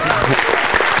 ვაუ!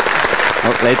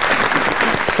 მოკლედ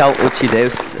შავ ყუთში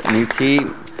დევს ნივთი,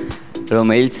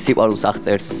 რომელიც სიყვარულს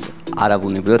აღწერს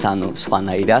არაბუნებრივად, ანუ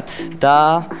სხვანაირად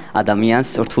და ადამიანს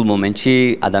რთულ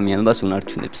მომენტში ადამიანობას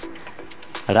უნარჩუნებს.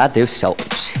 რა დევს შავ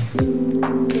ყუთში?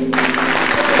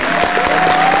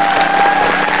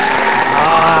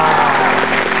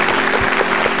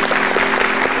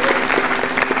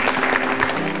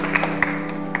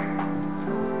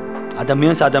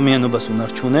 ადამიანს ადამიანობას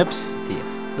უნარჩუნებს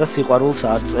და სიყვარულს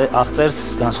აღწერს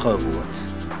განსხვავებულად.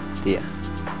 დიახ.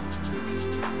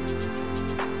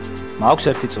 მაქვს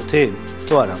ერთი წუთი?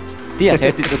 თუ არა? დიახ,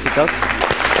 ერთი წუთი გაქვს.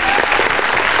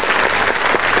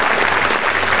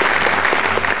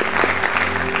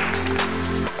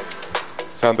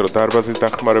 სანდრო, დარბაზის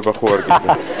დახმარება ხო არ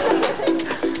გინდა?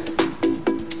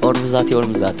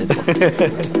 50-50 ეთქვა.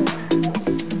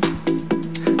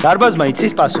 დარბაზმა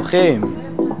იცის პასუხი?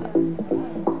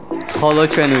 ხოლო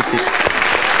ჩვენ ვიცით.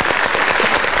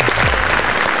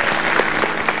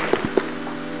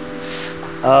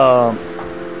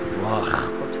 ვახ.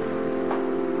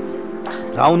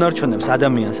 რა უნარჩუნებს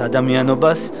ადამიანს,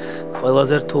 ადამიანობას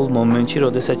ყველაზე რთულ მომენტში,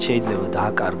 როდესაც შეიძლება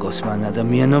დააკარგოს მან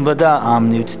ადამიანობა და ამ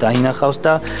ნივთს დაინახავს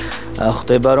და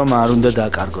ხვდება რომ არ უნდა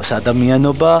დააკარგოს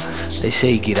ადამიანობა, ესე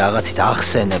იგი რაღაცით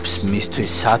ახსენებს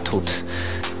მისთვის სათუთ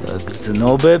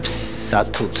გრძნობებს,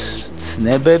 სათუთ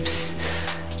ცნებებს.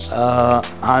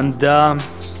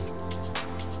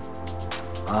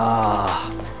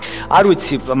 არ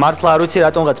ვიცი, მართლა არ ვიცი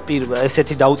რატომღაც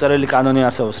ესეთი დაუწერელი კანონი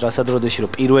არსებობს რასად როდეში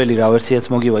რომ პირველი რა ვერსიაც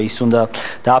მოგივა ის უნდა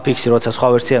დააფიქსი როცა სხვა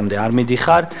ვერსიამდე არ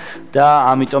მიდიხარ და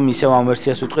ამიტომ ისევ ამ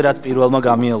ვერსიას ვიტყვი რაც პირველმა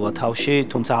გამიელვა თავში,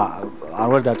 თუმცა არ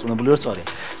ვარ დარწმუნებული რომ სწორია.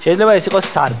 შეიძლება ეს იყოს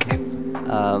სარკე.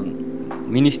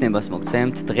 მინიშნებას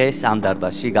მოგცემთ დღეს ამ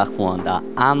დარბაზში გახმოვანდა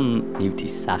ამ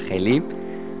ნივთის სახელი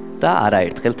და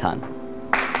არაერთხელ თან.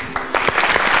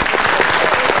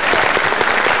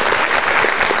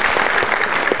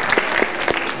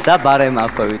 და ბარემ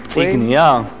აქვე ვიტყვი. წიგნია?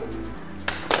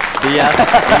 დიახ,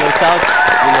 ილოცავთ,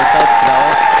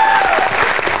 ბრავო.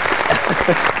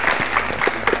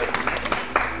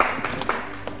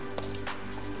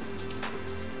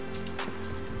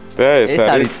 და ეს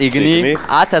არის წიგნი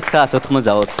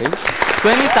 1984.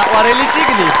 თქვენი საყვარელი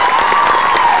წიგნი.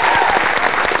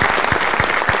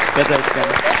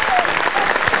 გადაიწყება.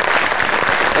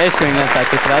 ეს ვინმე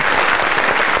საკუთრად.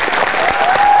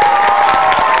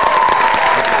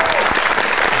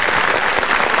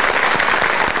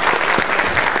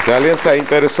 ძალიან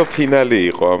საინტერესო ფინალი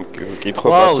იყო ამ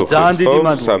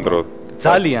კითხვა-პასუხის, სანდრო.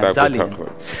 ძალიან.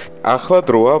 ახლა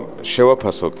დროა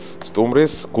შევაფასოთ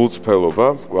სტუმრის გულწრფელობა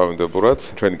გვავინდებურად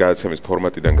ჩვენი გადაცემის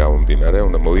ფორმატიდან გამომდინარე,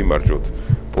 უნდა მოიმარჯვოთ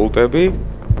პულტები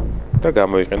და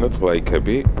გამოიყენოთ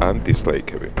ლაიქები ან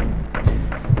დისლაიქები.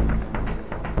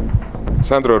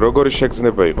 სანდრო, როგორი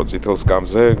შეგრძნება იყო წითელ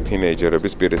სკამზე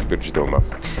თინეიჯერების პირისპირ ჯდომა?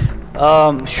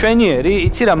 შვენიერი,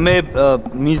 იცი რა, მე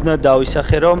მიზნად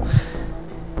დავისახე, რომ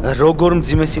როგორ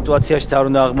მძიმე სიტუაციაში არ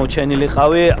უნდა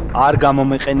აღმოჩენილიყავი, არ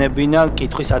გამომეყენებინა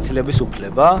კითხვის აცილების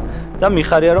უფლება და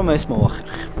მიხარია რომ ეს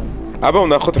მოვახერხე. აბა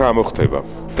ვნახოთ რა მოხდება.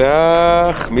 და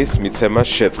ხმის მიცემა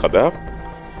შეწყდა.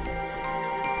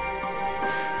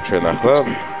 ჩვენ ახლა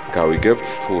გავიგებთ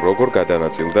თუ როგორ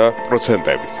გადანაწილდა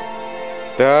პროცენტები.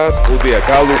 და სტუდია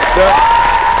გალუხდა.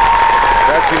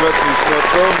 რაც იმას ნიშნავს,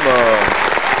 რომ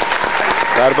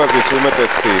დარბაზის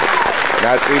უმეტესი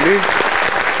ნაწილი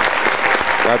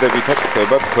დადებითად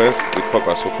ხდება თქვენს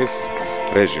კითხვა-პასუხის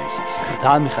რეჟიმს.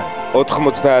 ძალიან მიხარია.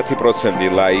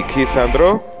 90% ლაიქი, სანდრო,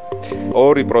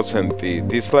 2%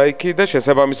 დისლაიქი და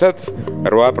შესაბამისად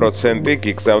 8%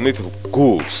 გიგზავნით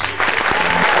გულს.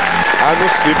 ანუ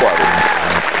სიყვარულს.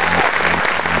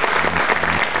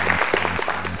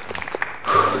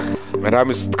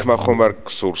 რამის თქმა ხომ არ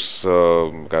გსურს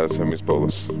გადაცემის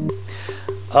ბოლოს?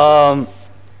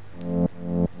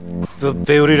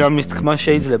 ბევრი რამის თქმა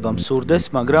შეიძლება მსურდეს,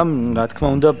 მაგრამ რა თქმა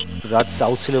უნდა, რაც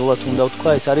აუცილებლად უნდა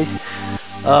ვთქვა, ეს არის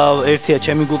ერთია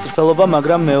ჩემი გულწრფელობა,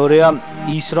 მაგრამ მეორეა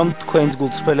ის, რომ თქვენს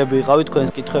გულწრფელები იყავით თქვენს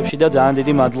კითხვებში და ძალიან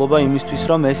დიდი მადლობა იმისთვის,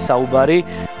 რომ ეს საუბარი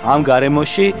ამ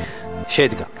გარემოში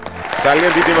შედგა.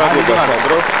 ძალიან დიდი მადლობა,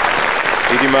 სანდრო.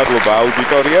 დიდი მადლობა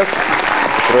აუდიტორიას.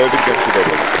 დროებით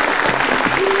გეხვდებოდა.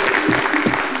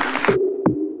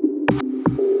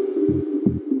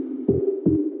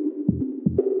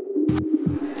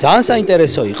 ძალიან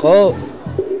საინტერესო იყო.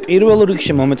 პირველ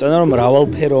რიგში მომეწონა რომ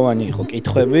მრავალფეროვანი იყო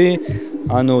კითხვები,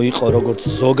 ანუ იყო როგორც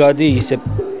ზოგადი, ისე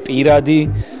პირადი,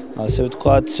 ასე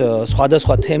ვთქვათ,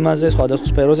 სხვადასხვა თემაზე, სხვადასხვა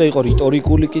სფეროზე, იყო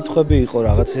რიტორიკული კითხვები, იყო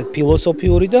რაღაც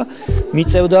ფილოსოფიური და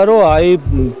მიწევდა რომ აი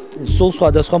სულ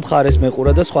სხვადასხვა მხარეს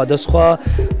მეყურა და სხვადასხვა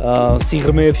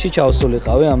სიღრმეებში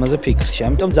ჩავსულიყავი ამაზე ფიქრში.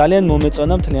 ამიტომ ძალიან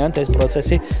მომეწონა მთლიანად ეს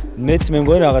პროცესი, მეც მე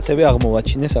მგონი რაღაცები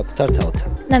აღმოვაჩინე საკუთარ თავთან.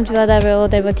 ნამდვილად არ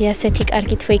ველოდებოდი ასეთი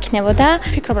კარგი თუ იქნებოდა.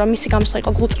 ვფიქრობ რომ მისი გამოსვლა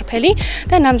იყო გულწრფელი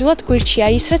და ნამდვილად გვირჩია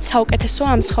ის, რაც საუკეთესოა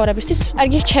ამ ცხოვრებისთვის.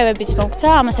 კარგი რჩევებიც მოგცა,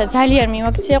 ამასაც ძალიან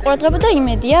მიმაქცია ყურადღება და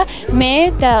იმედია მე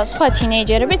და სხვა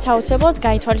თინეიჯერებიც აუცილებლად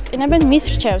გაითვალისწინებენ მის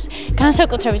რჩევს.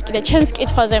 განსაკუთრებით კიდე ჩემს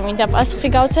კითხვაზე მინდა პასუხი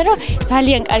გავცე, რომ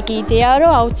ძალიან კარგი იდეაა,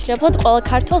 რომ აუცილებლად ყველა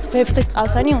ქართველს ვეფხის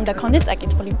ტყავსანი უნდა კონდეს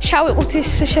წაკითხული. შავი ყუთის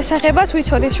შესახებაც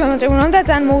ვიცოდით შემოწმებულობ და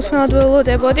ძალიან მოუთმენად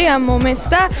ველოდებოდი ამ მომენტს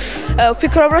და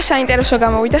ვფიქრობ, რომ საინტერესო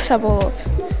გამოვიდა საბოლოოდ.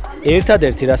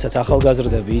 ერთადერთი, რასაც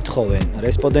ახალგაზრდები ითხოვენ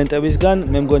რესპონდენტებისგან,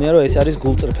 მე მგონია, რომ ეს არის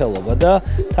გულწრფელობა და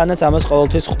თანაც ამას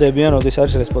ყოველთვის ხვდებიან, როდის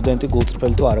არის რესპონდენტი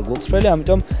გულწრფელი თუ არა გულწრფელი,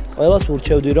 ამიტომ ყველას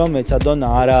ურჩევდი, რომ ეცადონ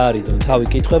არა არიდონ თავი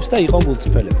კითხვებს და იყონ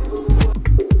გულწრფელები.